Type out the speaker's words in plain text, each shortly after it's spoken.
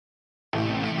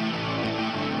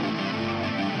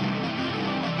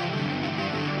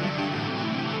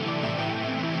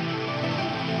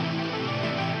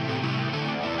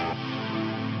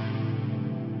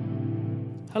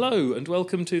Hello and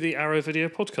welcome to the Arrow Video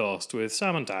Podcast with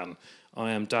Sam and Dan.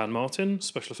 I am Dan Martin,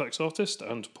 special effects artist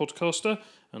and podcaster,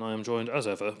 and I am joined as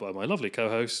ever by my lovely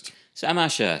co-host Sam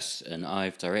Ashurst, and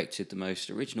I've directed the most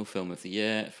original film of the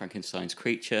year, Frankenstein's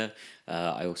Creature.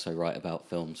 I also write about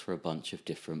films for a bunch of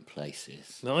different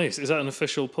places. Nice. Is that an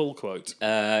official pull quote?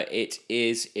 It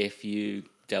is if you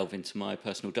delve into my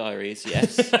personal diaries,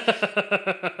 yes.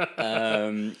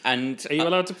 And Are you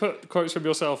allowed to put quotes from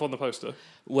yourself on the poster?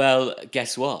 well,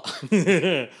 guess what?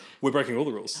 We're breaking all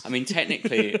the rules. I mean,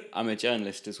 technically, I'm a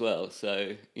journalist as well,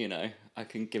 so, you know, I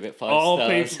can give it 5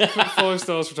 stars. People, 5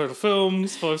 stars for Total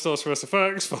Films, 5 stars for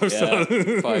SFX, 5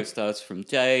 stars. 5 stars from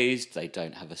Dazed. They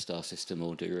don't have a star system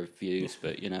or do reviews,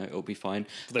 but, you know, it'll be fine.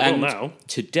 They will now.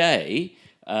 Today,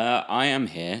 I am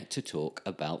here to talk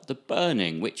about The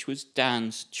Burning, which was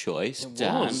Dan's choice.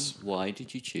 Dan, why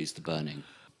did you choose The Burning?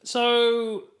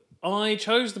 So, I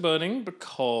chose The Burning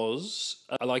because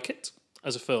I like it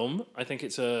as a film. I think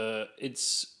it's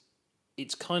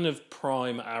kind of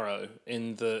prime Arrow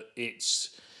in that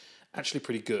it's actually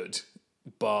pretty good,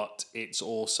 but it's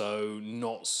also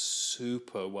not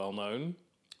super well known.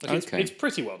 Like it's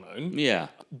pretty well known. Yeah.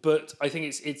 But I think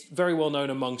it's very well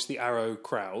known amongst the Arrow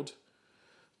crowd.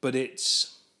 But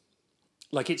it's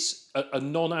a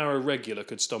non-Arrow regular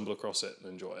could stumble across it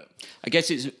and enjoy it. I guess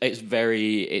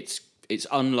it's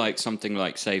unlike something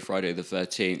like, say, Friday the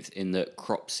 13th, in that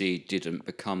Cropsey didn't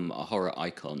become a horror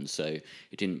icon, so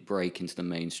it didn't break into the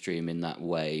mainstream in that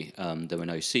way. There were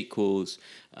no sequels,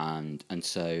 and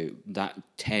so that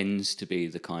tends to be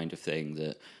the kind of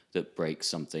thing that breaks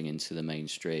something into the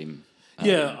mainstream.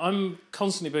 Yeah, I'm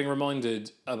constantly being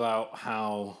reminded about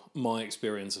how my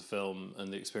experience of film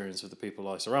and the experience of the people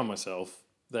I surround myself,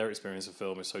 their experience of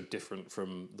film is so different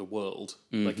from the world.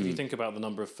 Mm-hmm. Like, if you think about the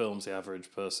number of films the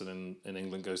average person in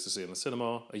England goes to see in the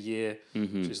cinema a year,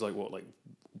 which is like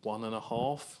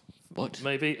 1.5? What?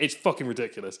 Maybe? It's fucking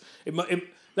ridiculous.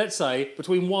 Let's say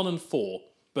between 1 and 4,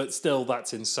 but still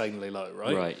that's insanely low,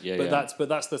 right? Right, yeah, But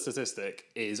that's the statistic,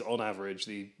 is on average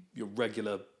your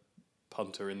regular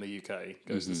punter in the UK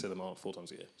goes to the cinema 4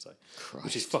 times a year,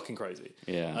 which is fucking crazy.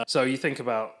 Yeah. So you think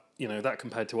about, that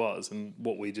compared to us and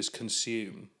what we just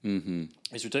consume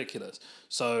is ridiculous.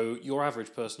 So your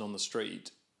average person on the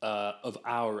street of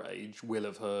our age will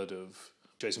have heard of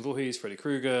Jason Voorhees, Freddy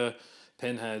Krueger,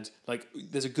 Pinhead. Like,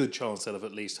 there's a good chance they'll have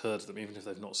at least heard of them, even if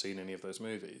they've not seen any of those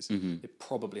movies. They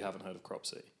probably haven't heard of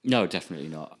Cropsey. No, definitely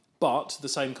not. But the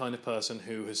same kind of person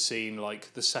who has seen,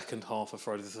 like, the second half of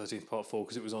Friday the 13th Part 4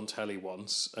 because it was on telly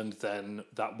once, and then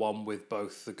that one with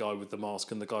both the guy with the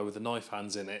mask and the guy with the knife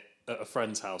hands in it at a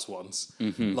friend's house once.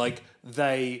 Like,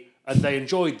 they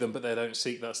enjoyed them, but they don't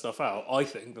seek that stuff out. I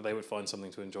think that they would find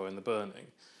something to enjoy in The Burning.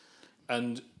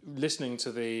 And listening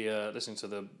to the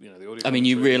the audio. I mean,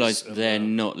 you realise they're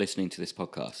not listening to this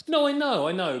podcast. No,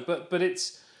 I know, but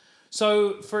it's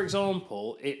so. For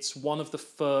example, it's one of the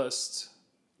first.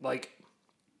 Like,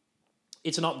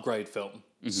 it's an upgrade film.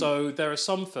 So there are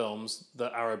some films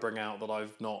that Arrow bring out that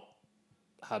I've not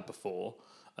had before,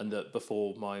 and that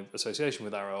before my association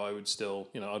with Arrow, I would still,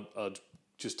 I'd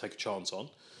just take a chance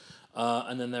on.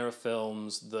 And then there are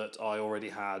films that I already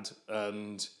had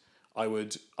and I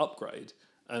would upgrade.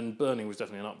 And Burning was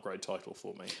definitely an upgrade title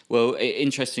for me. Well,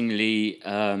 interestingly,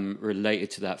 related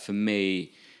to that for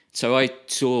me, so I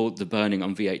saw The Burning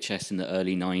on VHS in the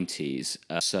early 90s,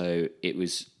 so it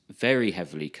was very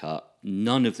heavily cut.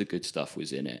 None of the good stuff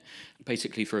was in it.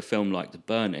 Basically, for a film like The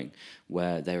Burning,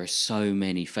 where there are so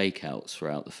many fake-outs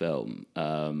throughout the film,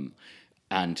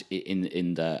 and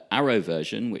in the Arrow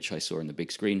version, which I saw on the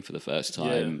big screen for the first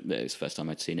time, it was the first time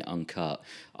I'd seen it uncut,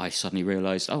 I suddenly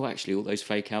realised, actually, all those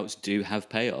fake-outs do have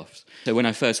payoffs. So when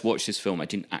I first watched this film, I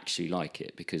didn't actually like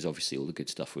it, because obviously all the good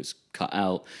stuff was cut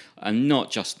out. And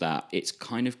not just that, it's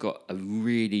kind of got a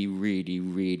really, really,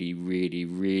 really, really,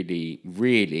 really,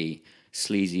 really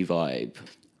sleazy vibe.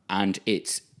 And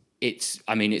it's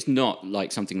not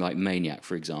like something like Maniac,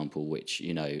 for example, which,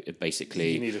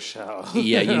 basically... You need a shower.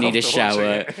 Yeah, you need a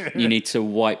shower. You need to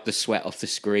wipe the sweat off the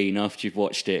screen after you've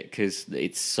watched it because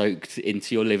it's soaked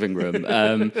into your living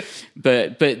room.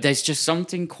 But there's just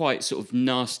something quite sort of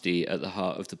nasty at the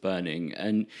heart of The Burning.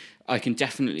 And I can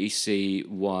definitely see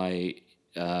why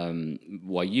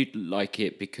you'd like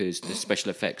it, because the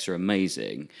special effects are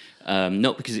amazing,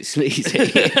 not because it's sleazy.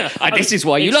 This is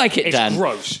why you like it, Dan. It's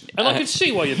gross, and I can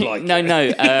see why you'd like it. No,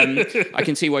 I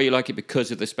can see why you like it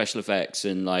because of the special effects,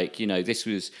 and this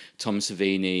was Tom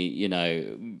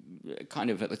Savini, kind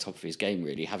of at the top of his game,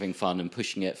 really, having fun and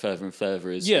pushing it further and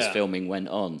further as filming went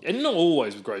on. And not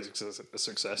always with great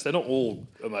success. They're not all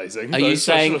amazing. Are you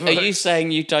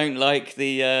saying you don't like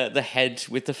the head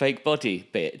with the fake body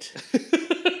bit?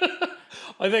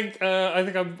 I think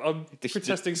I'm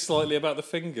protesting slightly about the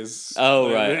fingers.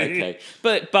 Oh right, okay.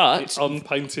 But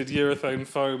Unpainted urethane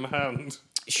foam hand.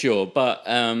 sure, but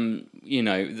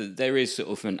there is sort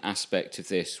of an aspect of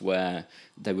this where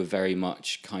they were very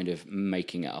much kind of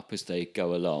making it up as they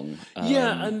go along.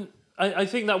 Yeah, and I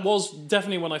think that was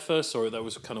definitely when I first saw it. That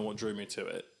was kind of what drew me to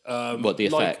it. What, the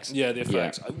effects? Yeah, the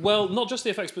effects. Yeah. Well, not just the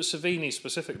effects, but Savini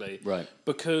specifically. Right.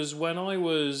 Because when I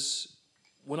was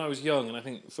young, and I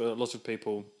think for a lot of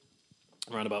people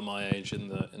around about my age in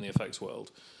the effects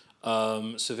world,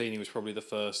 Savini was probably the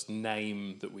first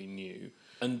name that we knew.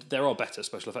 And there are better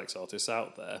special effects artists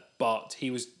out there, but he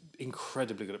was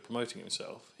incredibly good at promoting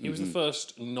himself. He was the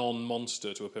first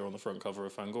non-monster to appear on the front cover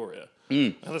of Fangoria.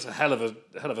 And that's a hell of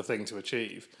a thing to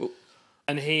achieve. Well,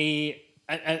 and he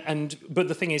but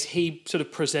the thing is, he sort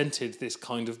of presented this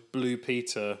kind of Blue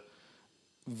Peter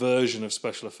version of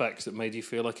special effects that made you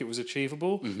feel like it was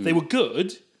achievable. They were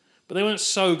good, but they weren't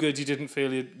so good you didn't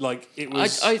feel like it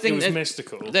was. I think it was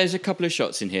mystical. There's a couple of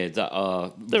shots in here that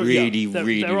are really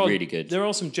good. There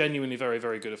are some genuinely very,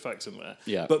 very good effects in there.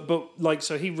 Yeah. But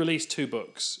so he released 2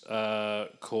 books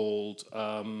called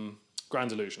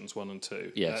Grand Illusions 1 and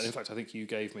 2. Yes. In fact, I think you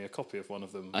gave me a copy of one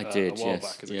of them I did, a while yes.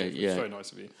 back as a gift. It was very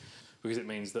nice of you, because it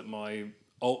means that my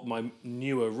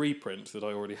newer reprint that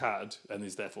I already had, and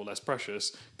is therefore less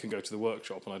precious, can go to the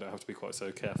workshop, and I don't have to be quite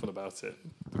so careful about it,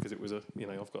 because it was I've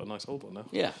got a nice old one now.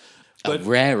 Yeah. But, a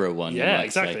rarer one. Yeah,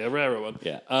 exactly, a rarer one.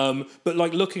 Yeah. But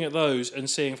like looking at those and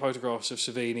seeing photographs of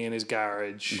Savini in his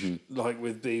garage, like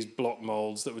with these block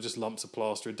molds that were just lumps of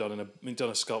plaster done a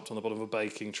sculpt on the bottom of a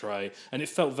baking tray, and it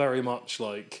felt very much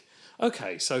like,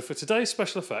 okay, so for today's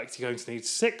special effect, you're going to need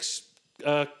 6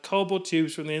 cardboard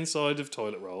tubes from the inside of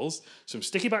toilet rolls, some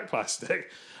sticky back plastic,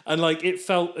 and like it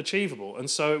felt achievable. And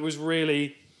so it was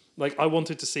really like I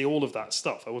wanted to see all of that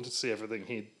stuff. I wanted to see everything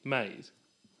he'd made,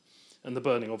 and The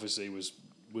Burning obviously was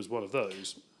one of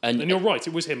those. And you're right,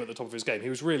 it was him at the top of his game. He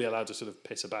was really allowed to sort of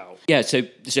piss about. Yeah, so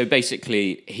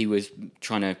basically he was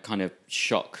trying to kind of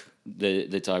shock the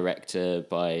director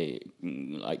by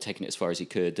like taking it as far as he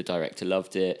could. The director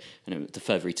loved it, and the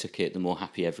further he took it, the more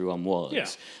happy everyone was. Yeah.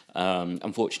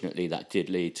 Unfortunately, that did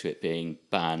lead to it being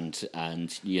banned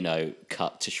and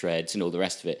cut to shreds and all the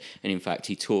rest of it. And in fact,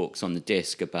 he talks on the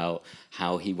disc about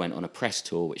how he went on a press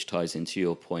tour, which ties into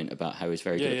your point about how he was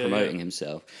very good at promoting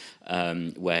himself.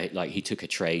 Where like he took a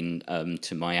train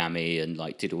to Miami and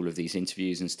like did all of these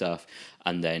interviews and stuff,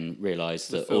 and then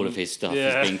realised that all of his stuff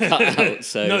has been cut out.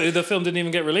 So no, the film didn't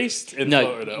even get released in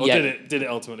Florida, or did it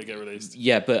ultimately get released?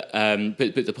 Yeah, but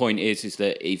the point is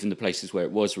that even the places where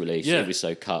it was released, it was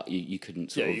so cut you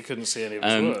couldn't. You couldn't see any of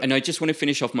his work. And I just want to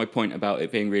finish off my point about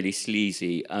it being really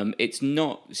sleazy. It's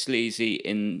not sleazy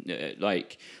in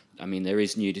I mean, there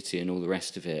is nudity and all the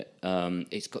rest of it.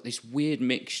 It's got this weird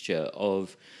mixture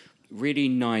of really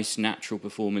nice natural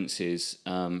performances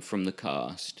from the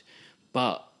cast,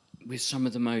 but with some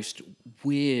of the most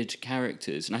weird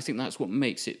characters. And I think that's what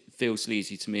makes it feel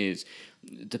sleazy to me, is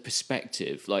the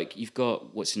perspective. Like, you've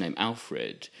got, what's his name,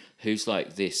 Alfred, who's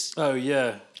like this... Oh,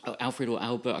 yeah. Alfred or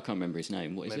Albert, I can't remember his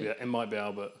name. What is it? It might be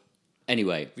Albert.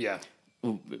 Anyway. Yeah.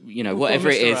 Whatever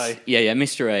it is. A. Yeah,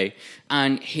 Mr. A.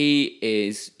 And he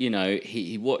is,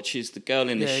 he watches the girl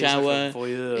in the shower. He's like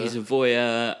a voyeur. He's a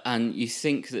voyeur, and you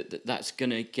think that that's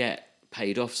going to get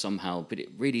paid off somehow, but it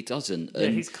really doesn't. Yeah,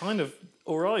 he's kind of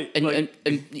all right. And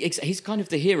he's kind of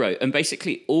the hero. And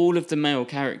basically all of the male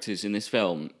characters in this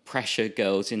film pressure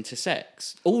girls into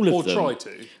sex. All of them. Or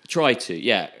Try to,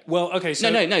 yeah. Well, okay, so...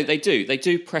 No, they do. They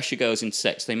do pressure girls into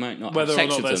sex. They might not have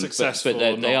sex with them, successful,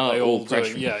 but they are all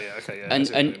pressuring. Yeah, okay, yeah.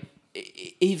 And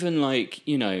even like,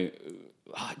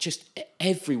 just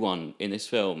everyone in this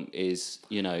film is,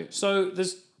 So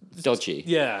there's dodgy.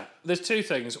 Yeah, there's 2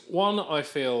 things. One, I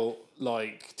feel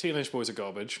like teenage boys are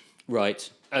garbage. Right.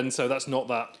 And so that's not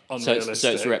that unrealistic.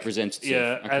 So it's representative.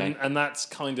 Yeah, okay. and that's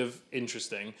kind of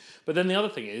interesting. But then the other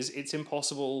thing is, it's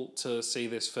impossible to see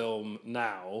this film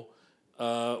now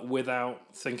without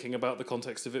thinking about the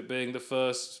context of it being the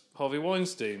first Harvey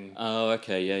Weinstein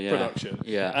production.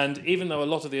 Yeah. And even though a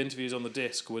lot of the interviews on the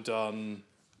disc were done,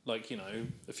 like,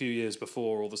 a few years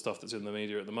before all the stuff that's in the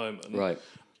media at the moment, right,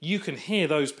 you can hear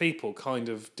those people kind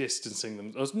of distancing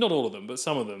them. Not all of them, but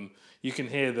some of them. You can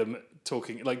hear them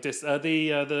talking like this.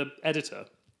 The editor,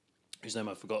 whose name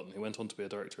I've forgotten, who went on to be a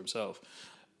director himself,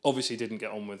 obviously didn't get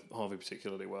on with Harvey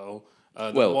particularly well.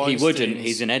 He wouldn't.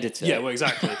 He's an editor. Yeah, well,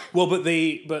 exactly.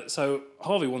 So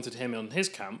Harvey wanted him on his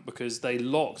camp because they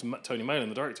locked Tony Malin,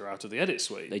 the director, out of the edit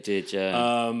suite. They did,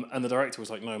 yeah. And the director was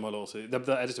like, "No, my loyalty." The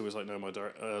editor was like, "No, my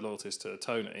loyalty is to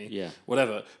Tony." Yeah.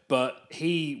 Whatever. But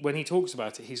when he talks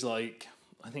about it, he's like,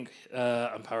 I think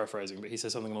I'm paraphrasing, but he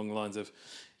says something along the lines of,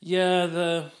 "Yeah,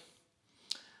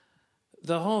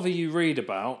 the Harvey you read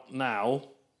about now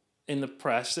in the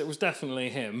press, it was definitely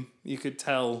him. You could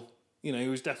tell, he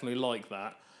was definitely like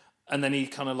that." And then he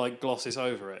kind of like glosses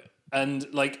over it.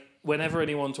 And like whenever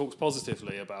anyone talks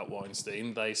positively about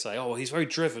Weinstein, they say, "Oh, well, he's very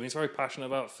driven. He's very passionate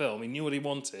about film. He knew what he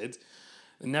wanted."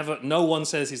 No one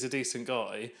says he's a decent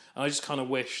guy. And I just kind of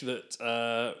wish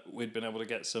that we'd been able to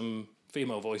get some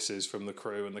female voices from the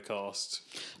crew and the cast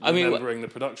remembering the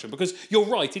production. Because you're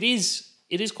right, it is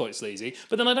quite sleazy.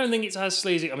 But then I don't think it's as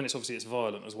sleazy. I mean, it's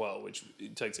violent as well, which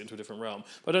takes it into a different realm.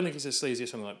 But I don't think it's as sleazy as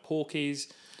something like Porky's.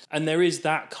 And there is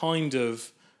that kind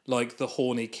of like the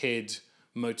horny kid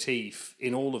motif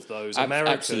in all of those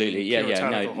American absolutely,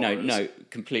 no,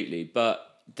 completely.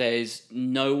 But there's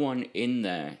no one in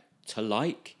there to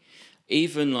like.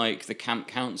 Even like the camp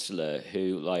counselor,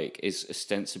 who like is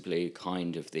ostensibly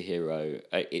kind of the hero,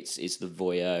 it's the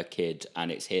voyeur kid,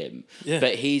 and it's him. Yeah.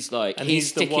 But he's like, and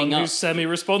he's the one who's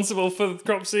semi-responsible for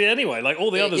Cropsey anyway. Like all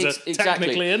the others are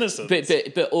technically innocent.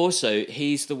 But also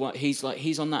he's the one. He's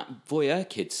on that voyeur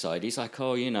kid side. He's like,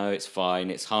 oh, it's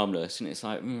fine, it's harmless, and it's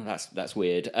like that's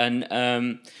weird.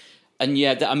 And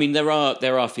yeah, I mean, there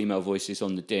are female voices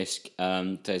on the disc.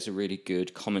 There's a really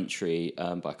good commentary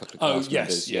by a couple of cast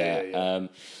members. Yeah.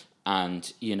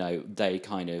 And they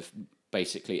kind of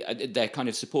basically they're kind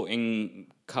of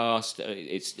supporting cast.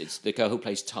 It's the girl who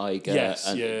plays Tiger. Yes.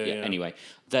 Anyway,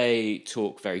 they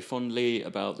talk very fondly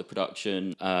about the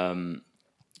production. I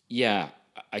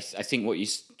think what you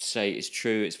say is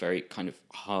true. It's very kind of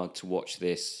hard to watch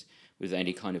this with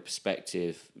any kind of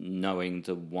perspective, knowing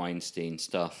the Weinstein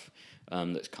stuff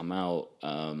that's come out,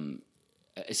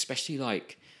 especially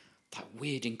like that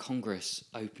weird incongruous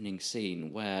opening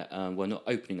scene where, not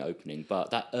opening, but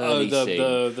that early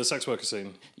scene. The sex worker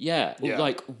scene. Yeah,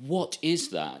 like what is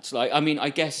that? Like, I mean, I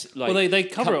guess like... Well, they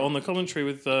cover it on the commentary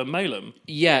with Malum.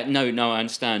 Yeah, no, I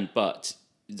understand, but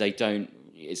they don't...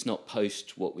 It's not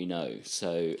post what we know,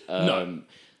 so... No.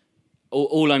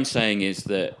 All I'm saying is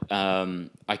that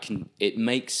it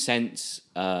makes sense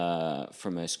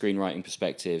from a screenwriting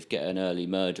perspective, get an early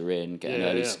murder in, get an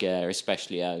early scare,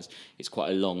 especially as it's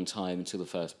quite a long time until the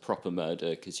first proper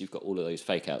murder because you've got all of those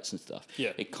fake outs and stuff.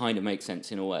 Yeah. It kind of makes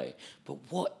sense in a way. But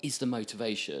what is the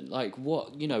motivation? Like,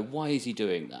 why is he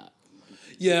doing that?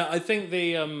 Yeah, I think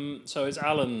so it's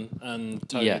Alan and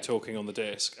Tony talking on the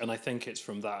disc, and I think it's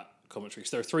from that commentary,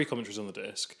 because there are 3 commentaries on the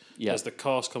disc. Yeah. There's the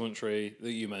cast commentary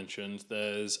that you mentioned,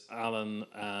 there's Alan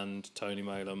and Tony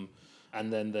Malum,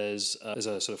 and then there's a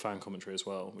sort of fan commentary as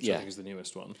well, which I think is the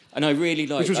newest one. And I really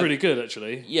like... Which was really good,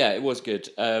 actually. Yeah, it was good.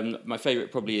 My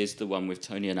favourite probably is the one with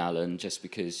Tony and Alan, just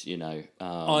because,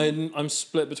 I'm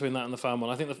split between that and the fan one.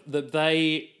 I think that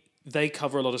they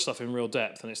cover a lot of stuff in real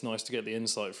depth, and it's nice to get the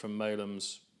insight from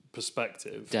Malum's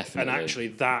perspective. Definitely. And actually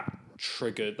that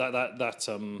triggered...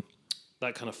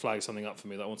 That kind of flagged something up for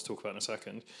me that I want to talk about in a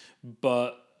second.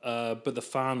 But the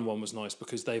fan one was nice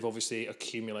because they've obviously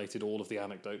accumulated all of the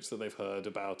anecdotes that they've heard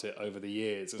about it over the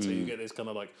years, and so you get this kind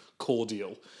of like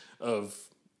cordial of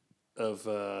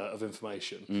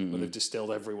information where they've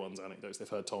distilled everyone's anecdotes. They've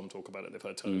heard Tom talk about it. They've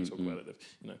heard Tony talk about it.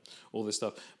 They've, all this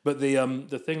stuff. But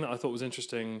the thing that I thought was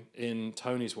interesting in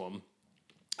Tony's one,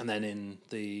 and then in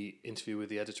the interview with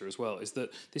the editor as well, is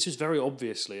that this is very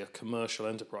obviously a commercial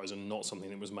enterprise and not something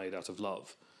that was made out of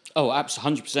love. Oh,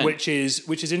 absolutely, 100%.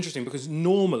 Which is interesting because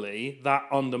normally that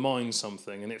undermines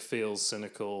something and it feels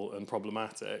cynical and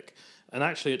problematic. And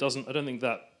actually it doesn't. I don't think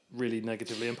that really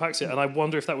negatively impacts it. And I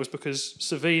wonder if that was because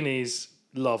Savini's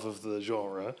love of the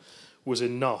genre was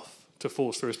enough to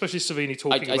force through, especially Savini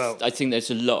talking about... I think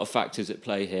there's a lot of factors at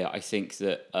play here. I think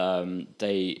that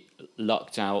they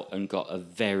lucked out and got a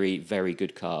very, very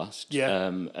good cast.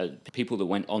 Yeah. People that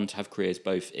went on to have careers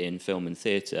both in film and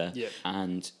theatre. Yeah.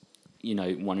 And,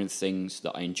 one of the things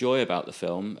that I enjoy about the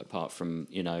film, apart from,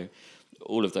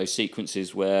 all of those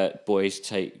sequences where boys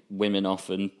take women off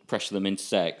and pressure them into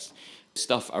sex...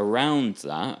 Stuff around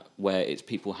that, where it's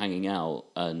people hanging out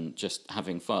and just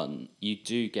having fun, you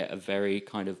do get a very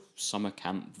kind of summer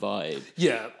camp vibe.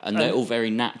 Yeah. And they're all very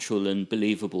natural and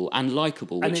believable and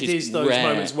likeable, which is rare. And it is those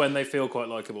moments when they feel quite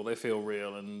likeable, they feel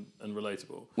real and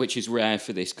relatable. Which is rare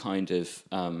for this kind of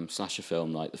slasher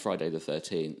film like the Friday the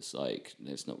 13th. Like,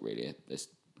 there's not really this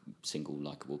single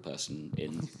likeable person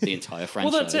in the entire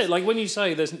franchise. Well, that's it. Like, when you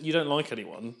say you don't like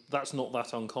anyone, that's not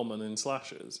that uncommon in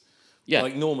slashers. Yeah.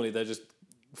 Like, normally they're just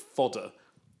fodder.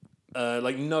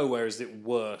 Like, nowhere is it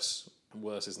worse.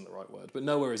 Worse isn't the right word, but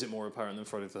nowhere is it more apparent than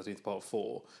Friday the 13th Part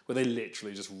 4, where they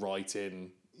literally just write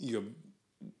in, you're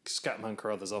Scatman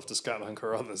Carruthers after Scatman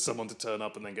Carruthers, someone to turn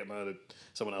up and then get murdered.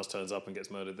 Someone else turns up and gets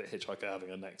murdered. The hitchhiker having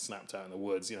her neck snapped out in the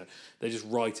woods. They just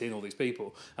write in all these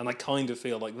people, and I kind of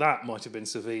feel like that might have been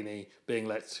Savini being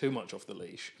let too much off the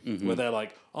leash, where they're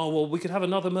like, oh well, we could have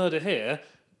another murder here.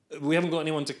 We haven't got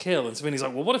anyone to kill, and Savini's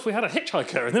like, well, what if we had a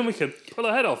hitchhiker and then we could pull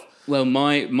her head off? Well,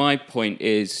 my point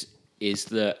is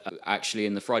that actually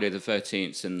in the Friday the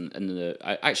 13th and the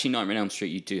actually Nightmare on Elm Street,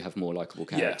 you do have more likeable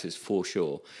characters for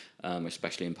sure,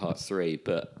 especially in part 3.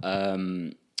 But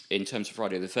in terms of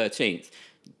Friday the 13th,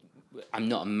 I'm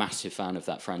not a massive fan of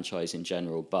that franchise in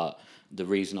general, but the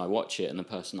reason I watch it and the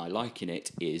person I like in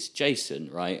it is Jason,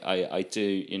 right? I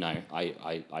do,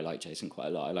 I like Jason quite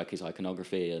a lot. I like his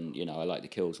iconography and, I like the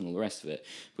kills and all the rest of it.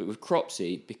 But with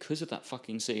Cropsey, because of that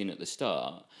fucking scene at the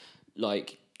start,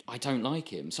 like, I don't like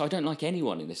him. So I don't like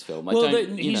anyone in this film.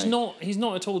 He's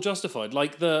not at all justified.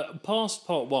 Like, the past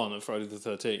part 1 of Friday the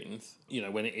 13th,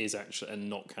 when it is actually, and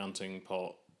not counting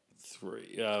part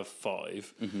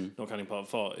 5, not counting part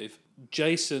 5,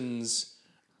 Jason's,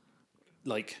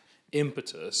 like,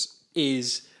 impetus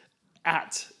is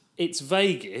at its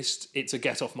vaguest, it's a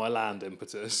get off my land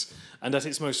impetus, and at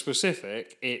its most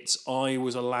specific, it's I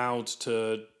was allowed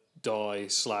to die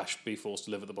 / be forced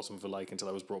to live at the bottom of a lake until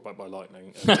I was brought back by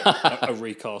lightning, and a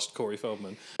recast Corey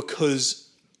Feldman, because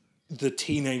the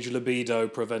teenage libido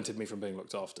prevented me from being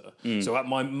looked after. So at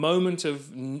my moment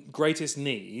of greatest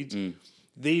need,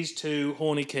 these two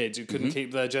horny kids who couldn't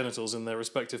keep their genitals in their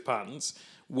respective pants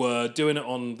were doing it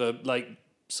on the lake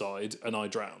side, and I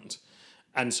drowned.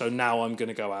 And so now I'm going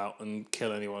to go out and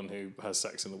kill anyone who has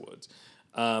sex in the woods.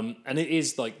 And it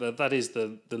is like that is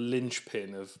the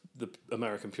linchpin of the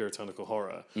American puritanical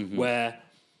horror, where,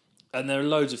 and there are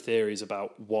loads of theories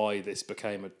about why this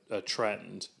became a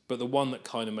trend, but the one that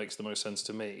kind of makes the most sense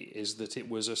to me is that it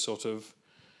was a sort of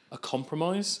a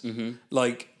compromise.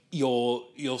 Like,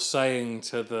 you're saying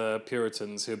to the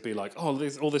Puritans who'd be like, oh,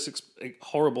 all this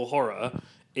horrible horror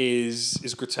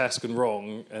is grotesque and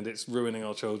wrong, and it's ruining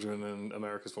our children, and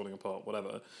America's falling apart,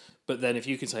 whatever. But then if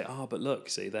you can say, but look,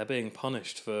 see, they're being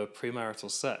punished for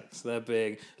premarital sex. They're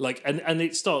being like, and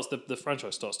it starts, the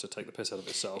franchise starts to take the piss out of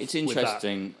itself. It's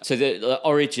interesting. So the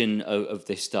origin of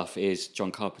this stuff is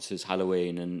John Carpenter's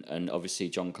Halloween, and obviously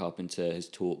John Carpenter has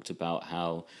talked about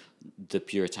how the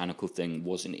puritanical thing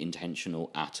wasn't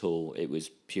intentional at all. It was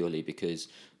purely because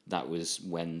that was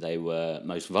when they were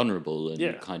most vulnerable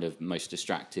and kind of most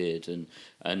distracted,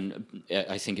 and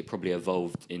I think it probably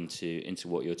evolved into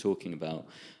what you're talking about.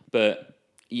 But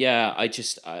yeah,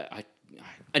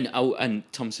 and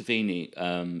Tom Savini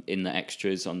in the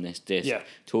extras on this disc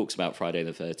talks about Friday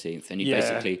the 13th, and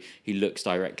he looks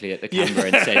directly at the camera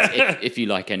and says, if you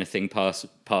like anything past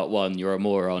part 1, you're a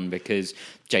moron, because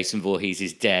Jason Voorhees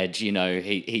is dead.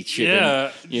 He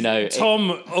shouldn't.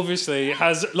 Tom obviously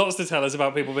has lots to tell us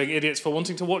about people being idiots for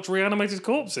wanting to watch reanimated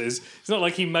corpses. It's not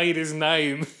like he made his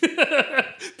name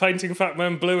painting Fat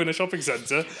Man blue in a shopping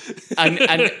centre. and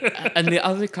the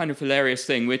other kind of hilarious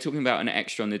thing, we're talking about an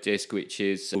extra on the disc, which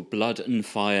is called Blood and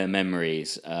Fire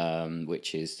Memories,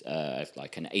 which is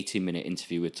like an 18-minute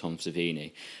interview with Tom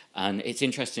Savini. And it's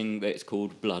interesting that it's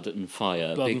called Blood and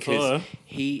Fire because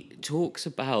he talks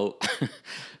about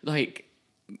like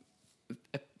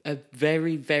a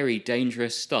very, very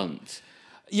dangerous stunt.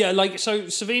 Yeah, like, so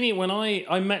Savini, when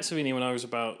I met Savini when I was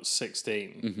about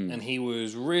 16, and he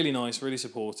was really nice, really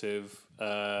supportive,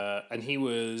 and he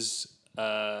was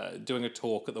doing a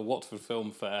talk at the Watford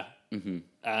Film Fair,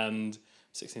 and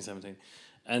 16, 17.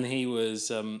 And he was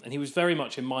very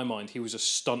much, in my mind, he was a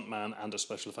stuntman and a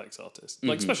special effects artist.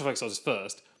 Like, special effects artist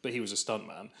first, but he was a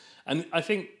stuntman. And I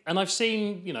think, and I've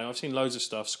seen loads of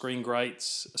stuff, Scream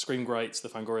Greats, the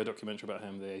Fangoria documentary about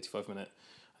him, the 85-minute,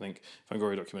 I think,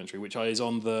 Fangoria documentary, which is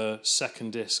on the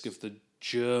second disc of the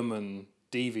German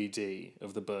DVD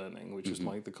of The Burning, which was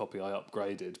the copy I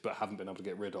upgraded but haven't been able to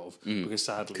get rid of because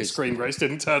sadly Scream Greats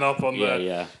didn't turn up on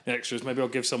the extras. Maybe I'll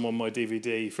give someone my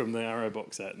DVD from the Arrow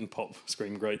box set and pop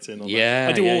Scream Greats in on that.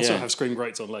 I do also have Scream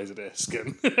Greats on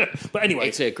Laserdisc. But anyway,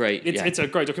 it's a great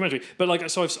documentary. But like,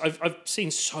 so I've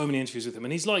seen so many interviews with him,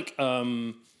 and he's like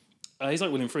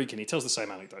William Friedkin. He tells the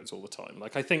same anecdotes all the time.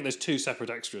 Like, I think there's 2 separate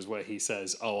extras where he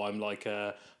says, "Oh, I'm like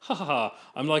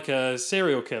I'm like a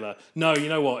serial killer." No, you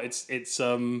know what? It's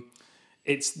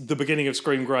the beginning of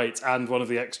Scream Greats and one of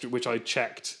the extra which I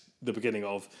checked the beginning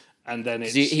of, and then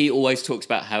it's he always talks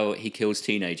about how he kills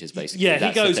teenagers. Basically,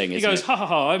 yeah. He goes,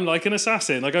 I'm like an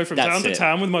assassin. I go from town to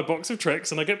town with my box of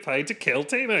tricks, and I get paid to kill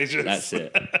teenagers. That's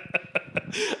it.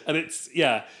 And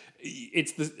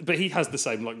but he has the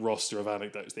same like roster of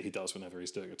anecdotes that he does whenever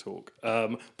he's doing a talk.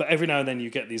 But every now and then you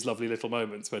get these lovely little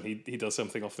moments when he does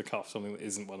something off the cuff, something that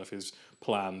isn't one of his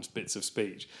planned bits of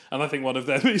speech. And I think one of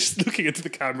them is looking into the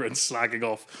camera and slagging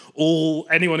off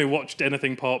anyone who watched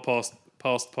anything past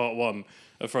part 1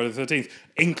 of Friday the 13th,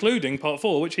 including part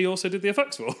 4, which he also did the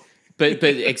effects for. But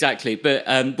exactly,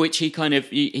 which he kind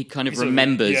of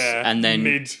remembers and then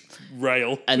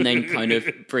mid-rail and then kind of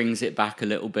brings it back a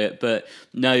little bit. But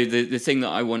no, the thing that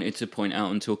I wanted to point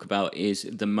out and talk about is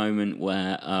the moment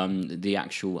where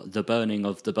the burning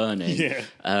of the burning,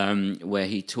 where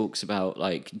he talks about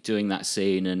like doing that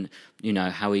scene and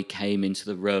how he came into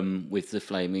the room with the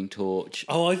flaming torch.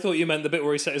 Oh, I thought you meant the bit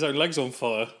where he set his own legs on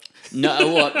fire.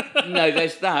 No,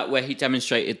 there's that where he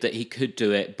demonstrated that he could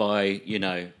do it by,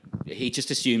 he just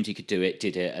assumed he could do it,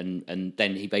 did it, and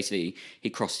then he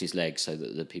crossed his legs so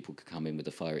that the people could come in with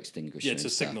the fire extinguisher. Yeah, to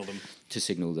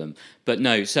signal them. But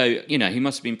no, so, he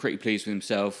must have been pretty pleased with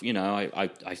himself.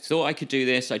 I thought I could do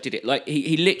this, I did it. Like,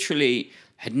 he literally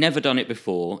had never done it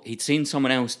before. He'd seen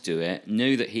someone else do it,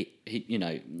 knew that he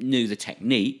knew the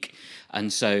technique,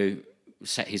 and so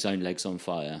set his own legs on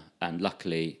fire, and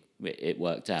luckily it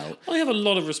worked out. I have a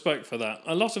lot of respect for that.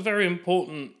 A lot of very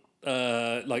important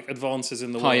advances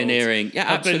in the pioneering world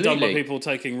have been done by people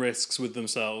taking risks with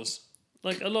themselves.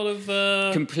 Like a lot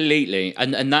of completely,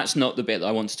 and that's not the bit that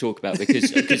I want to talk about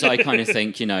because I kind of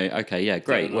think okay, yeah,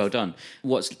 great, well done.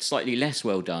 What's slightly less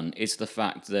well done is the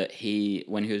fact that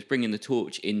when he was bringing the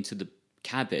torch into the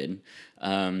cabin,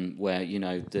 where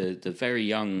the very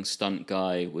young stunt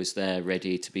guy was there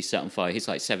ready to be set on fire. He's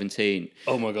like 17.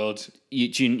 Oh my god!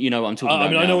 You know what I'm talking about? I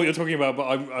mean, now? I know what you're talking about, but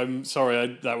I'm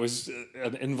sorry. That was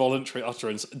an involuntary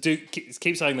utterance.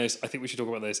 Keep saying this. I think we should talk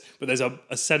about this. But there's a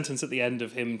sentence at the end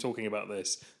of him talking about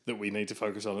this that we need to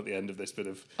focus on at the end of this bit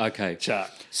of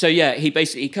chat. So yeah,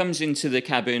 he comes into the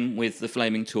cabin with the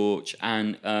flaming torch,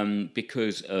 and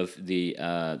because of the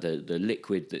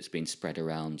liquid that's been spread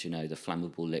around, the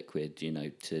flammable liquid,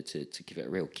 to give it a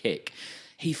real kick,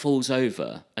 he falls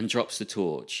over and drops the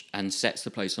torch and sets the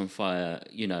place on fire,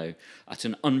 at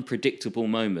an unpredictable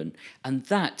moment. And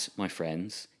that, my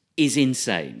friends, is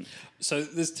insane. So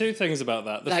there's two things about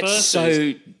that. The That's first so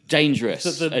is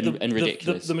dangerous and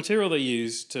ridiculous. The material they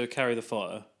use to carry the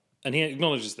fire, and he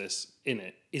acknowledges this in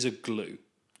it, is a glue.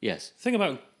 Yes. The thing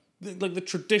about, the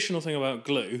traditional thing about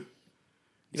glue,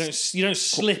 you don't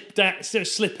slip in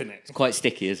it. It's quite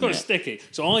sticky, isn't it? It's quite sticky.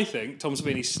 So I think Tom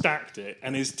Savini stacked it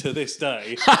and is to this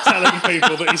day telling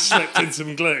people that he slipped in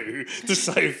some glue to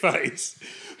save face.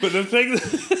 But the thing,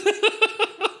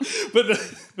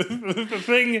 the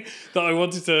thing that I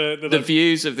wanted to, the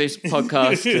views of this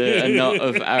podcast are not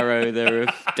of Arrow; they're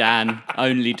of Dan,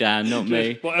 only Dan, not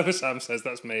me. Whatever Sam says,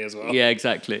 that's me as well. Yeah,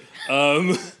 exactly.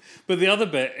 But the other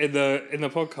bit in the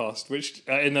podcast, which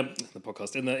in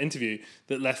the interview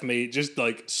that left me just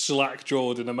like slack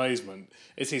jawed in amazement,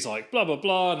 is he's like blah blah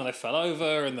blah, and then I fell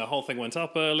over, and the whole thing went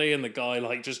up early, and the guy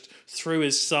like just threw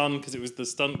his son, because it was the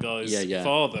stunt guy's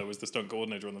father was the stunt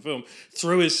coordinator on the film,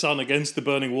 threw his son against the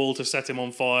burning wall to set him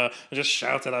on fire, and just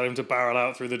shouted at him to barrel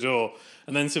out through the door.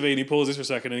 And then Savini pauses for a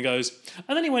second and he goes,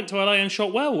 and then he went to LA and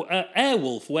shot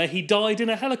Airwolf, where he died in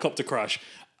a helicopter crash.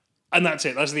 And that's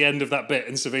it. That's the end of that bit,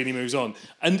 and Savini moves on.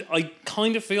 And I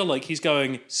kind of feel like he's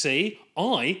going, see,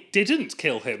 I didn't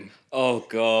kill him. Oh,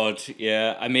 God,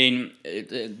 yeah. I mean,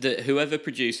 whoever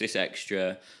produced this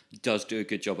extra does do a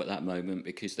good job at that moment,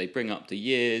 because they bring up the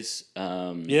years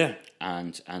and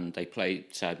they play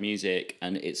sad music,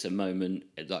 and it's a moment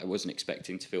that I wasn't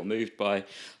expecting to feel moved by.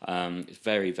 It's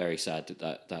very, very sad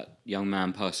that young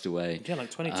man passed away. Yeah,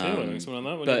 like 22, I think, something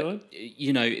like that when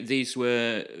he died. These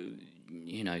were...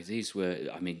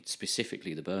 I mean,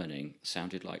 specifically the burning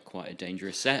sounded like quite a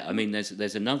dangerous set. I mean,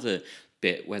 there's another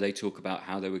bit where they talk about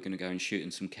how they were going to go and shoot in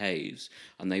some caves,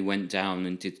 and they went down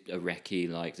and did a recce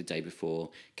like the day before,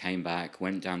 came back,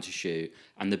 went down to shoot,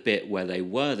 and the bit where they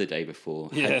were the day before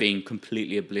had been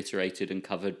completely obliterated and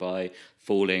covered by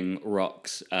falling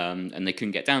rocks, and they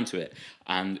couldn't get down to it.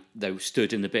 And they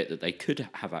stood in the bit that they could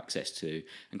have access to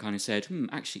and kind of said,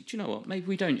 actually, do you know what? Maybe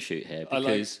we don't shoot here,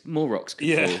 because more rocks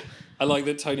could fall. I like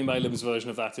that Tony Malam's version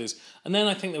of that is. And then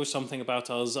I think there was something about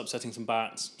us upsetting some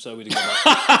bats, so we didn't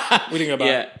go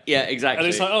back. Yeah, exactly. And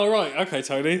it's like, oh, right, okay,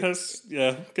 Tony, that's,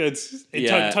 good.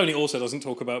 Tony also doesn't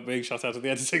talk about being shut out of the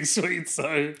editing suite,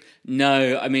 so...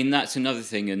 No, I mean, that's another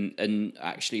thing, and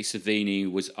actually Savini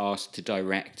was asked to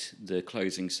direct the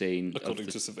closing scene. According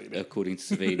to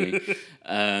Savini.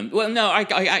 Well, no,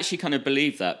 I actually kind of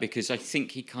believe that, because I think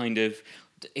he kind of...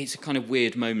 It's a kind of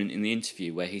weird moment in the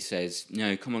interview where he says,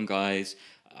 no, come on, guys,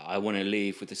 I want to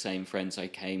leave with the same friends I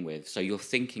came with. So you're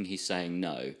thinking he's saying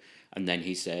no, and then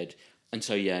he said, and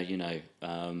so yeah,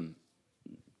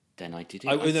 then I did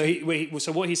it.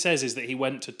 So what he says is that he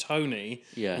went to Tony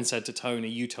Yeah. and said to Tony,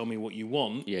 "You tell me what you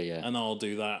want, Yeah. and I'll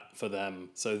do that for them,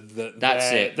 so that That's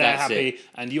they're it. happy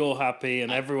and you're happy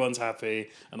and everyone's happy,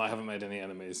 and I haven't made any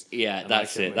enemies." Yeah, and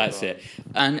that's it.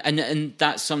 And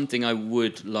that's something I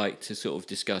would like to sort of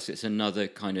discuss. It's another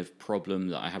kind of problem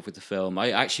that I have with the film. I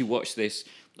actually watched this.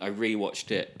 I rewatched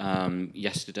it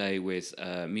yesterday with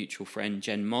a mutual friend,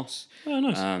 Jen Moss, Oh,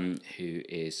 nice. who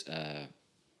is a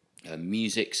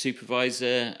music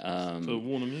supervisor For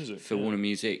Warner Music. Warner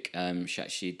Music. She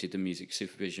actually did the music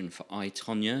supervision for I,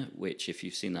 Tonya, which, if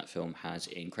you've seen that film, has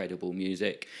incredible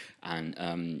music.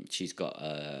 And she's got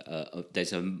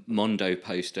there's a Mondo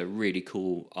poster, really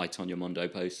cool I, Tonya Mondo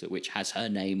poster, which has her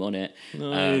name on it.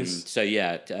 Nice. So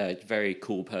yeah, a very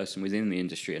cool person within the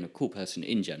industry and a cool person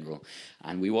in general.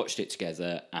 And we watched it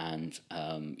together, and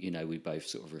we both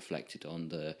sort of reflected on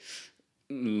the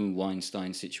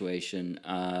Weinstein situation,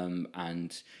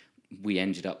 and we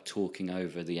ended up talking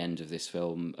over the end of this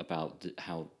film about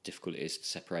how difficult it is to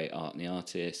separate art and the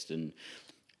artist. And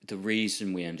the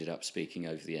reason we ended up speaking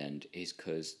over the end is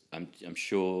because I'm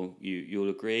sure you'll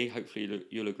agree, hopefully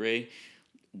you'll agree,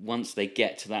 once they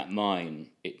get to that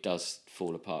mine, it does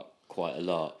fall apart quite a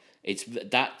lot. It's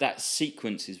that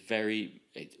sequence is very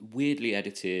weirdly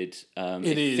edited.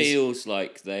 It feels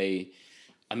like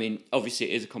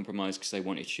obviously it is a compromise because they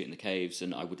wanted to shoot in the caves,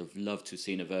 and I would have loved to have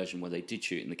seen a version where they did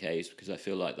shoot in the caves, because I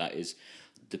feel like that is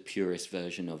the purest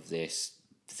version of this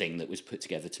thing that was put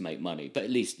together to make money. But at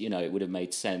least, it would have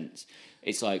made sense.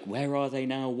 It's like, where are they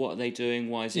now? What are they doing?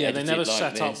 Why is it edited they never like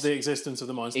set this? up the existence of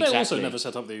the mines. Exactly. They also never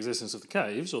set up the existence of the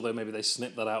caves, although maybe they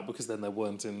snipped that out because then they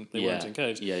weren't in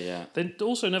caves. Yeah. They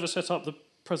also never set up the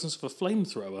presence of a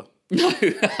flamethrower. No.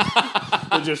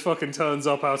 It just fucking turns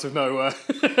up out of nowhere.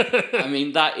 I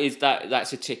mean,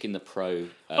 that's a tick in the pro.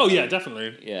 Oh yeah,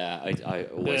 definitely. Yeah, I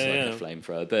always like a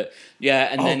flamethrower, but yeah.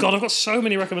 And then, God, I've got so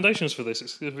many recommendations for this.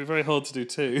 It's going to be very hard to do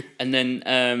too. And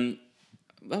then,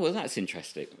 well, that's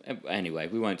interesting. Anyway,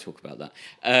 we won't talk about that.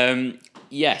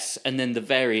 Yes, and then the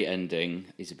very ending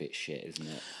is a bit shit, isn't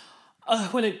it?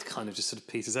 When it kind of just sort of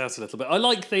peters out a little bit. No,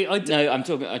 I'm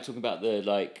talking about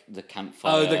the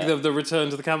campfire. Oh, the return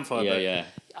to the campfire. Yeah, bit. yeah.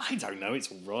 I don't know.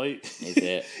 It's all right. Is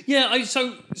it? Yeah. I was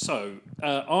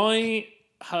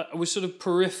sort of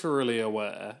peripherally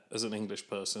aware as an English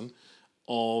person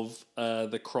of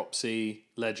the Cropsey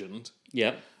legend.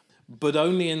 Yeah. But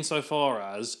only insofar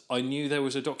as I knew there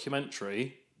was a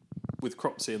documentary with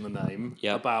Cropsey in the name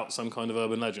about some kind of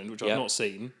urban legend, which I've not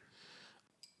seen,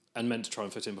 and meant to try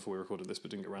and fit in before we recorded this,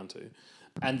 but didn't get around to.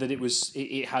 And that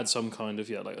it had some kind of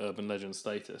urban legend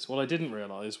status. What I didn't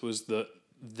realise was that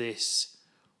this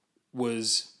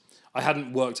was, I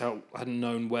hadn't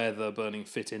known where the burning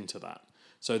fit into that.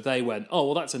 So they went, oh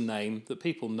well, that's a name that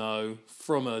people know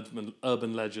from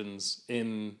urban legends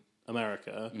in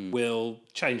America. We'll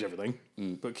change everything,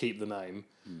 but keep the name,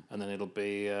 and then that'll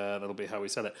be how we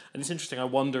sell it. And it's interesting. I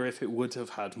wonder if it would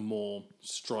have had more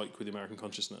strike with the American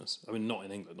consciousness. I mean, not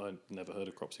in England. I'd never heard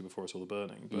of Cropsey before I saw the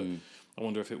burning, but I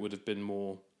wonder if it would have been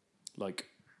more like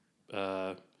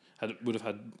would have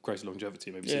had greater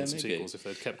longevity. Maybe seeing some sequels if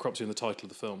they'd kept Cropsey in the title of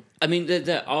the film. I mean,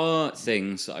 there are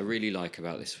things that I really like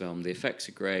about this film. The effects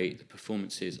are great. The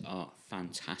performances are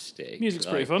fantastic. Music's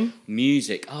pretty fun.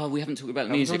 Music. Oh, we haven't talked about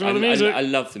the music. I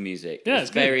love the music. Yeah, it's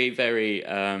very, very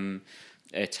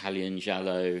Italian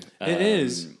giallo. It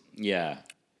is. Yeah.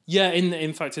 Yeah.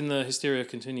 In fact, in the Hysteria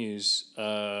Continues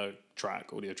audio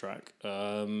track,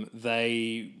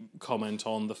 they comment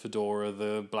on the fedora,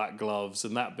 the black gloves,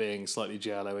 and that being slightly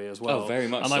giallo-y as well. Oh, very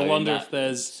much. And so I wonder if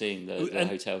there's the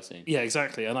hotel scene. Yeah,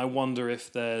 exactly. And I wonder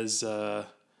if there's I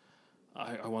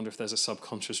wonder if there's a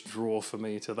subconscious draw for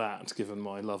me to that, given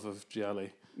my love of giallo.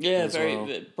 Yeah,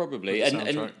 probably. And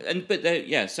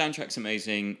soundtrack's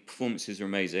amazing. Performances are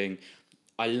amazing.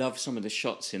 I love some of the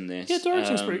shots in this. Yeah,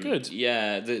 direction's pretty good.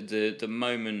 Yeah, the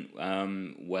moment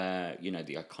where,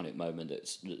 the iconic moment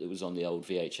that was on the old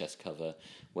VHS cover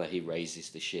where he raises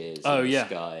the shears in the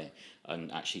sky,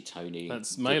 and actually Tony...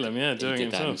 That's Malem, doing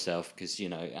that himself because,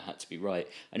 it had to be right.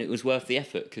 And it was worth the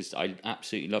effort because I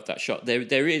absolutely love that shot.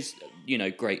 There is,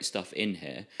 great stuff in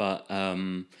here. But,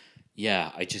 I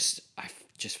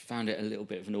just found it a little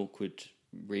bit of an awkward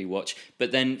rewatch.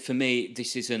 But then for me,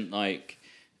 this isn't like...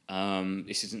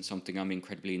 This isn't something I'm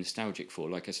incredibly nostalgic for.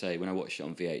 Like I say, when I watched it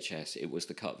on VHS, it was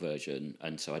the cut version,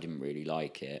 and so I didn't really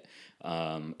like it.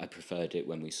 I preferred it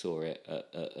when we saw it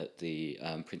at the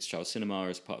Prince Charles Cinema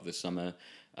as part of the summer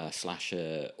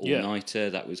slasher all-nighter.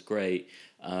 That was great.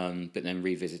 But then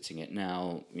revisiting it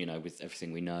now, with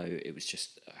everything we know, it was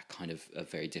just kind of a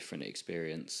very different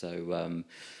experience. So,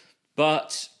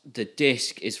 but the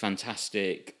disc is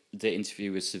fantastic. The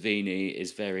interview with Savini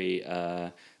is very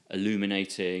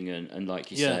illuminating, and like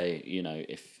you say,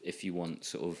 if you want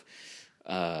sort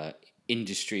of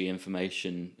industry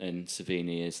information, then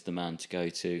Savini is the man to go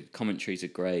to. Commentaries are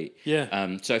great.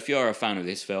 Yeah. So if you're a fan of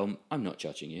this film, I'm not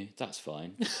judging you. That's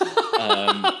fine.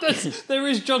 There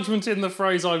is judgment in the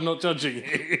phrase "I'm not judging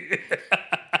you."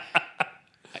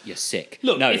 You're sick.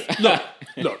 Look, no.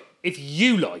 Look. If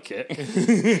you like it,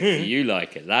 If you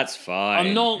like it, that's fine.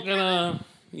 I'm not gonna.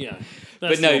 Yeah.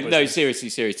 But no, seriously.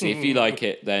 If you like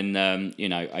it, then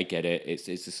I get it. It's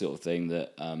the sort of thing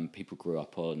that people grew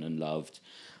up on and loved.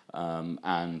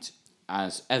 And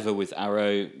as ever with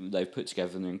Arrow, they've put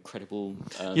together an incredible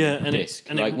disc.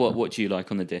 What do you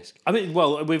like on the disc? I mean,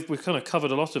 well, we've kind of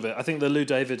covered a lot of it. I think the Lou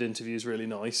David interview is really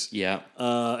nice. Yeah.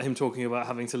 Him talking about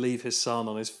having to leave his son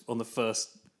on the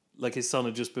first, like his son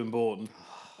had just been born.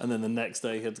 And then the next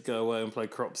day he had to go away and play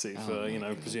Cropsey for,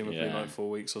 presumably like 4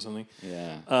 weeks or something.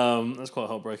 Yeah. That's quite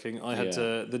heartbreaking. I had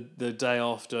to, the day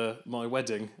after my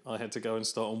wedding, I had to go and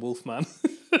start on Wolfman.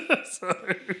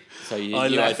 So you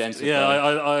identify. Yeah,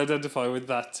 I identify with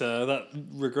that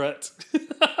regret.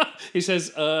 He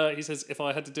says, if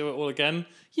I had to do it all again,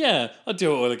 yeah, I'd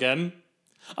do it all again.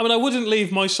 I mean, I wouldn't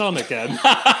leave my son again.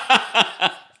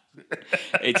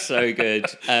 It's so good.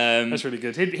 That's really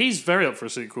good. He's very up for a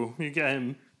sequel. You get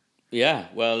him. Yeah,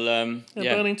 well,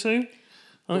 Burning 2.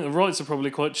 I think the rights are probably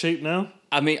quite cheap now.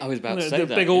 I mean, I was about to say that.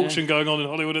 There's a big auction going on in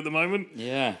Hollywood at the moment.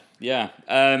 Yeah.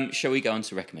 Shall we go on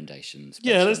to recommendations?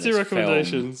 Yeah, let's do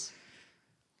recommendations. Film?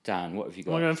 Dan, what have you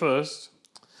got? Am I going first?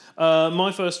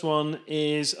 My first one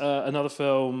is another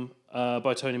film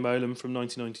by Tony Molan from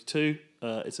 1992.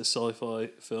 It's a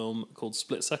sci-fi film called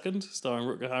Split Second, starring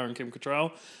Rutger Hauer and Kim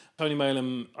Cattrall. Tony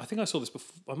Molan, I think I saw this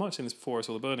before. I might have seen this before I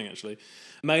saw The Burning, actually.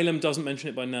 Molan doesn't mention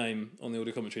it by name on the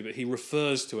audio commentary, but he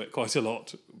refers to it quite a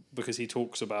lot because he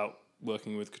talks about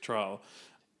working with Cattrall.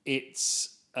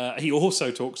 He also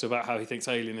talks about how he thinks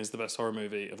Alien is the best horror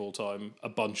movie of all time a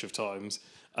bunch of times,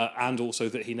 and also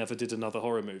that he never did another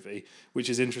horror movie,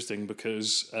 which is interesting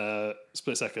because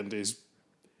Split Second is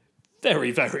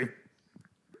very, very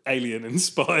Alien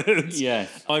inspired. Yeah.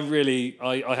 I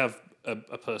have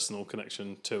a personal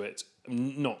connection to it,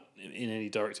 not in any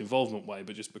direct involvement way,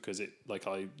 but just because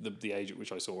the age at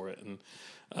which I saw it, and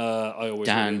I always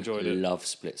really enjoyed it. Love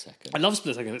Split Second. I love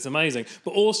Split Second. It's amazing.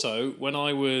 But also when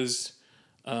I was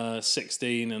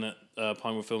 16 and at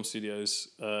Pinewood Film Studios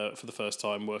for the first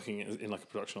time working in like a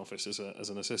production office as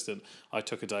an assistant, I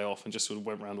took a day off and just sort of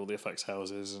went around all the effects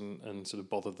houses and sort of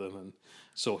bothered them and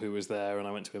saw who was there, and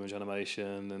I went to Image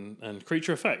Animation and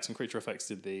Creature Effects, and Creature Effects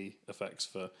did the effects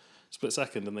for Split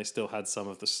Second, and they still had some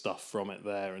of the stuff from it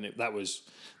there, and that was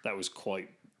quite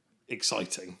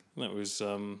exciting. That was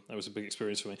a big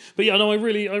experience for me. But yeah, no, I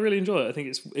really enjoy it. I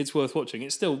think it's worth watching.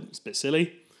 It's a bit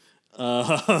silly.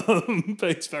 But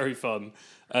it's very fun,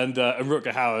 and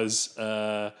Rutger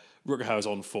Hauer's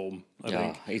on form. I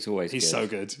think he's good. So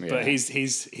good. Yeah. But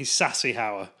he's sassy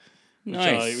Hauer.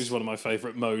 Nice. It was one of my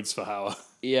favourite modes for Hauer.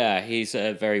 Yeah, he's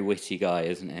a very witty guy,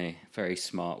 isn't he? Very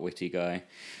smart, witty guy.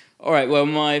 All right, well,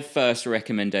 my first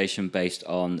recommendation based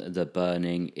on The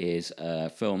Burning is a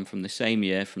film from the same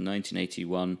year, from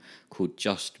 1981, called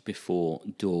Just Before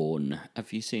Dawn.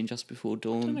 Have you seen Just Before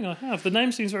Dawn? I don't think I have. The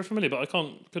name seems very familiar, but I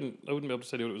wouldn't be able to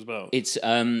tell you what it was about.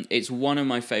 It's one of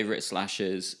my favourite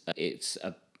slashers. It's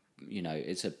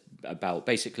about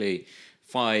basically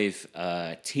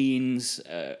 5 teens.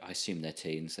 I assume they're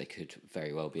teens. They could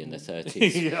very well be in their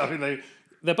 30s. Yeah, I mean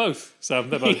they're both, Sam.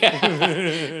 They're both.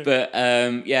 Yeah.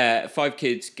 But 5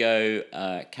 kids go